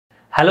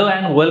Hello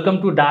and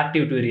welcome to Dart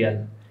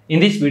tutorial. In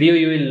this video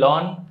you will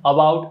learn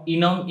about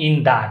enum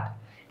in Dart.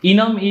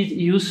 Enum is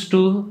used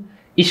to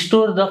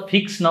store the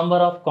fixed number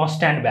of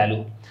constant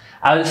value.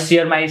 I will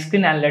share my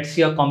screen and let's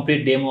see a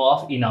complete demo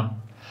of enum.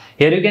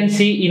 Here you can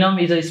see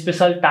enum is a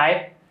special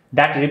type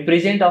that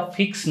represents a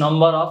fixed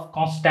number of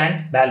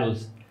constant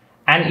values.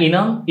 And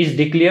enum is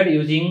declared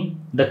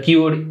using the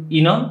keyword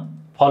enum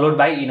followed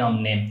by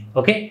enum name.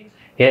 Okay.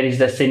 Here is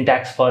the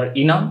syntax for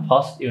enum.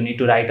 First you need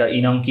to write a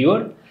enum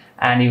keyword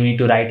and you need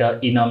to write a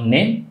enum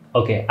name.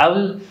 Okay, I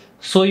will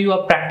show you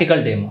a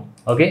practical demo.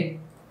 Okay,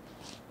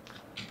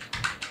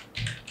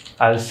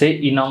 I will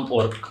say enum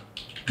work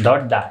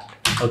dot that.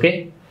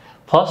 Okay,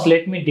 first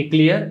let me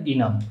declare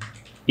enum.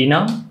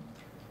 Enum,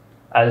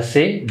 I'll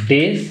say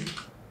days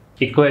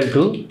equal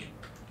to,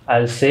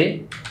 I'll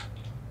say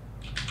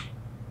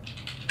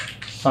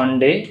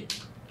Sunday.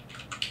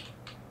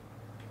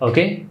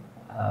 Okay,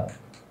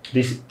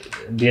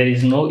 there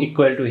is no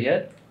equal to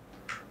here.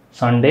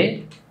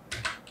 Sunday.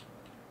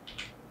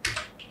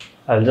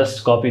 I'll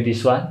just copy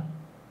this one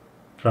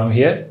from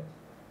here.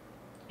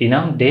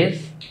 Enum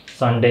days,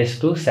 Sundays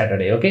to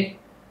Saturday. Okay.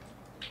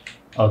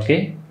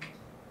 Okay.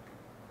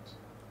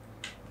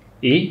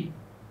 E.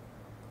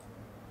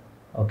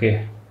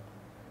 Okay.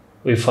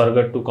 We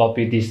forgot to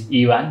copy this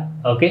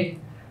E1. Okay.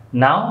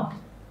 Now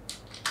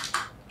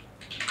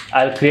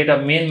I'll create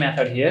a main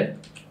method here.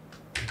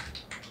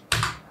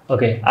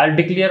 Okay. I'll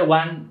declare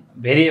one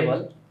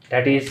variable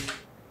that is.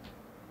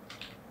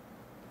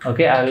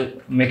 Okay, I'll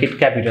make it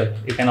capital.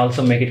 You can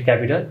also make it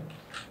capital.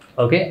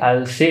 Okay,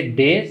 I'll say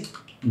days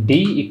d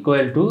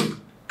equal to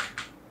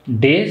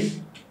days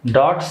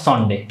dot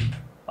Sunday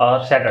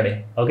or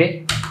Saturday.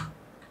 Okay,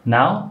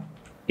 now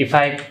if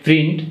I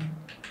print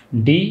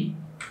d,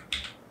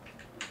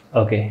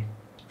 okay,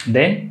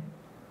 then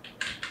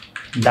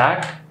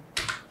that,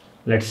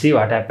 let's see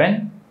what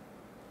happened.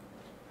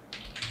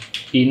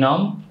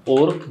 Enum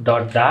org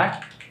dot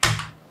that.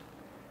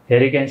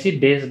 Here you can see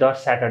days dot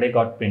Saturday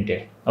got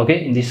printed.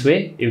 Okay, in this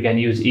way you can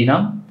use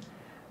enum,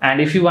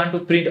 and if you want to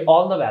print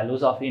all the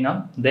values of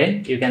enum,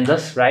 then you can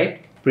just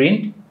write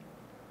print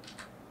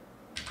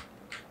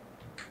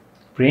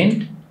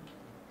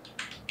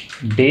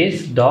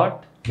days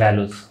dot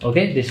values.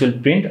 Okay, this will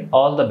print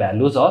all the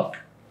values of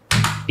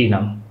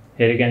enum.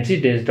 Here you can see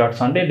days dot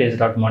Sunday, days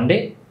dot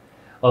Monday.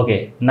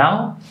 Okay,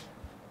 now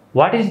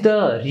what is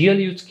the real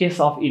use case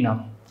of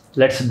enum?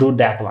 Let's do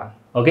that one.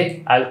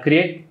 Okay, I'll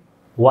create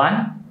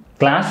one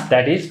class,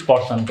 that is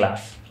person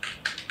class,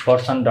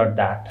 person dot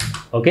that.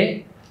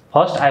 Okay,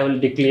 first I will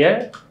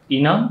declare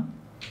enum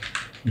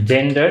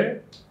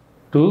gender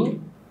to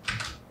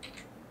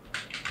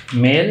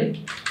male,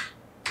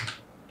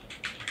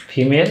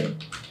 female,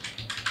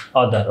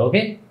 other.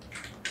 Okay,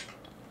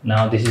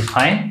 now this is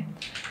fine.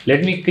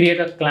 Let me create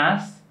a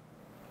class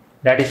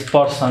that is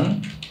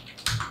person,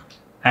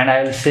 and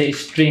I will say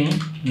string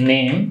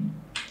name,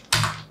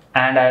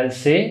 and I will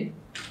say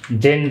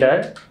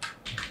gender.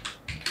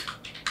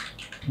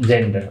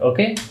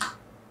 Okay,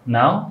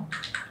 now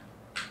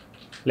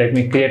let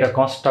me create a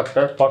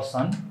constructor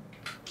person,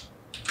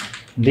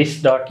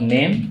 this dot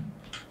name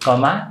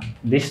comma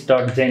this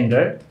dot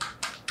gender.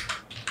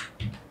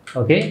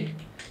 Okay,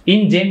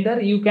 in gender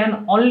you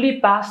can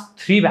only pass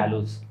three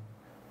values.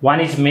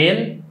 One is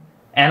male,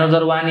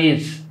 another one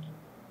is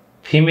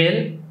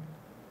female,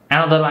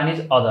 another one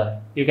is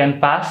other. You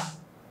can pass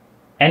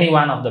any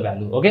one of the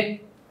value.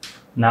 Okay,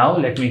 now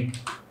let me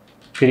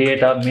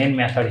create a main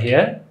method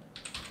here.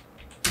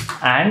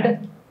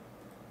 And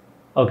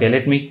okay,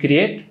 let me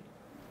create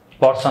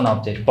person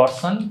object.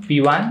 Person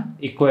p1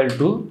 equal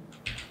to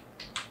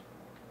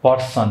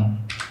person,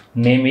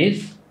 name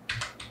is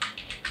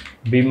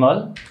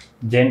Bimal,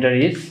 gender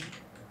is,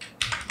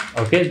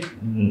 okay,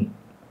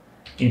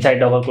 inside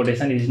double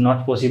quotation is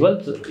not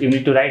possible, so you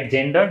need to write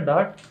gender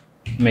dot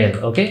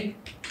male. Okay,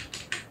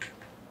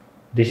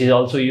 this is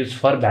also used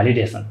for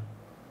validation.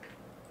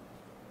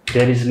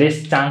 There is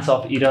less chance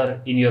of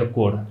error in your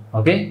code.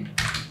 Okay,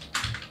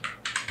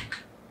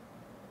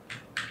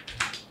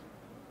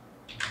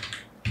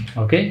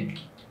 okay,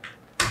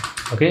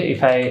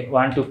 if I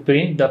want to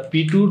print the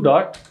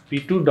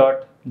p2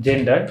 dot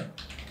gender,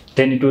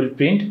 then it will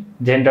print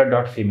gender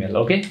dot female.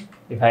 Okay,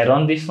 if I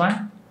run this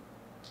one,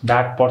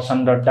 that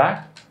person dot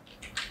that,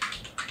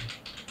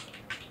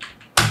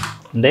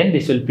 then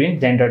this will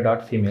print gender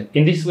dot female.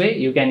 In this way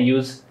you can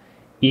use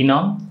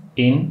enum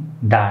in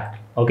Dart.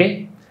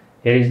 Okay,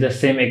 here is the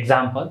same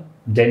example,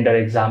 gender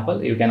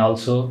example. You can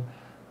also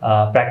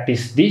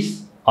practice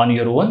this on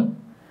your own.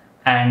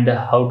 And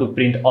how to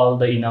print all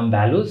the enum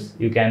values,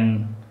 you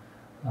can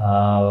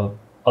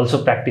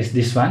also practice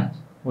this one.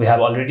 We have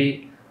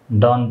already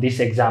done this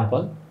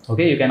example.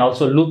 Okay, you can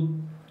also loop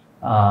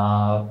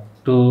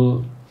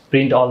to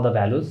print all the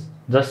values.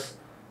 Just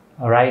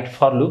write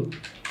for loop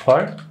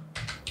for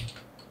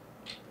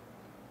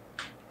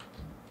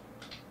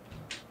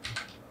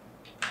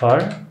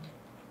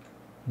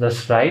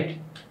just write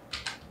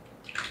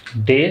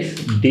days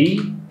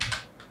d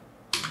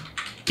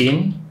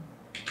in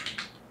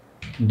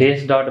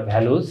days dot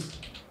values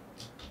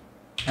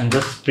and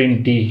just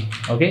print D.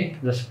 Okay,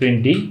 just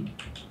print D.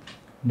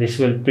 This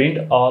will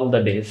print all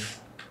the days.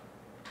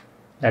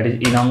 That is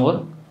enum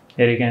work.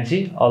 Here you can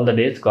see all the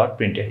days got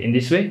printed. In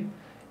this way,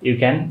 you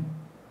can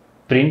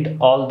print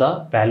all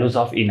the values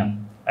of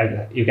enum.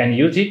 You can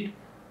use it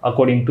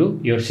according to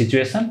your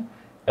situation.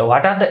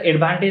 What are the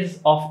advantages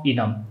of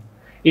enum?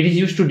 It is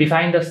used to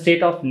define the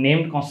state of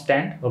named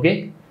constant.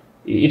 Okay,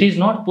 it is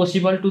not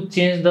possible to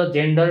change the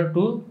gender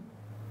to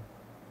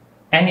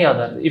any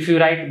other. If you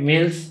write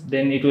males,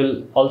 then it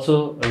will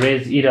also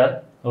raise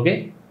error.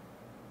 Okay,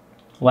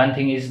 one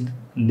thing is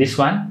this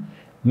one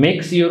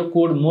makes your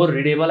code more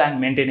readable and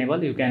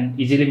maintainable. You can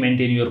easily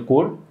maintain your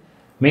code,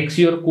 makes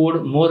your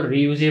code more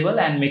reusable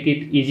and make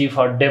it easy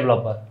for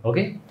developer.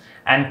 Okay,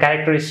 and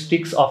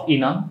characteristics of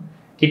enum: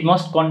 it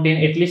must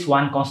contain at least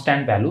one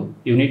constant value.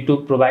 You need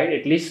to provide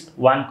at least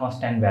one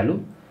constant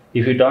value.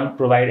 If you don't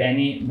provide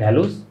any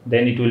values,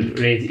 then it will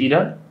raise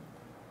error.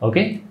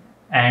 Okay,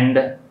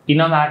 and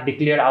enum are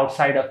declared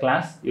outside a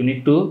class. You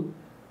need to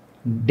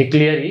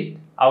declare it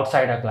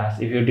outside a class.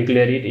 If you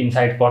declare it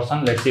inside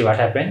person, let's see what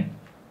happens.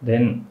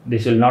 Then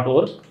this will not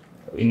work.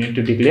 You need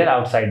to declare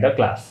outside the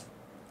class.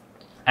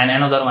 And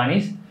another one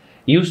is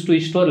used to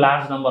store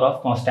large number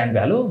of constant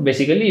value.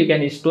 Basically, you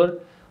can store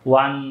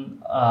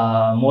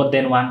more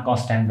than one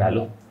constant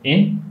value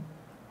in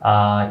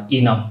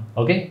enum.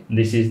 Okay,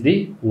 this is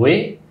the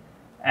way,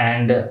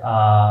 and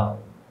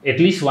at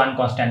least one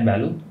constant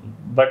value,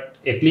 but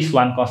at least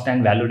one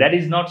constant value, that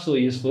is not so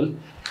useful.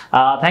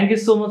 Thank you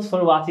so much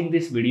for watching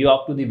this video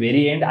up to the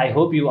very end. I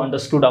hope you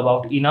understood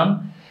about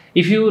enum.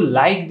 If you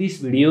like this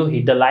video,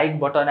 hit the like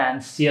button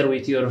and share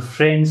with your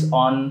friends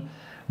on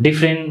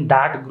different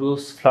Dart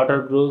groups,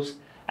 Flutter groups.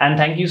 And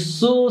thank you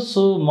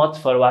so much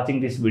for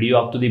watching this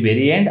video up to the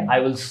very end. I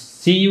will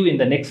see you in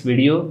the next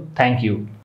video. Thank you.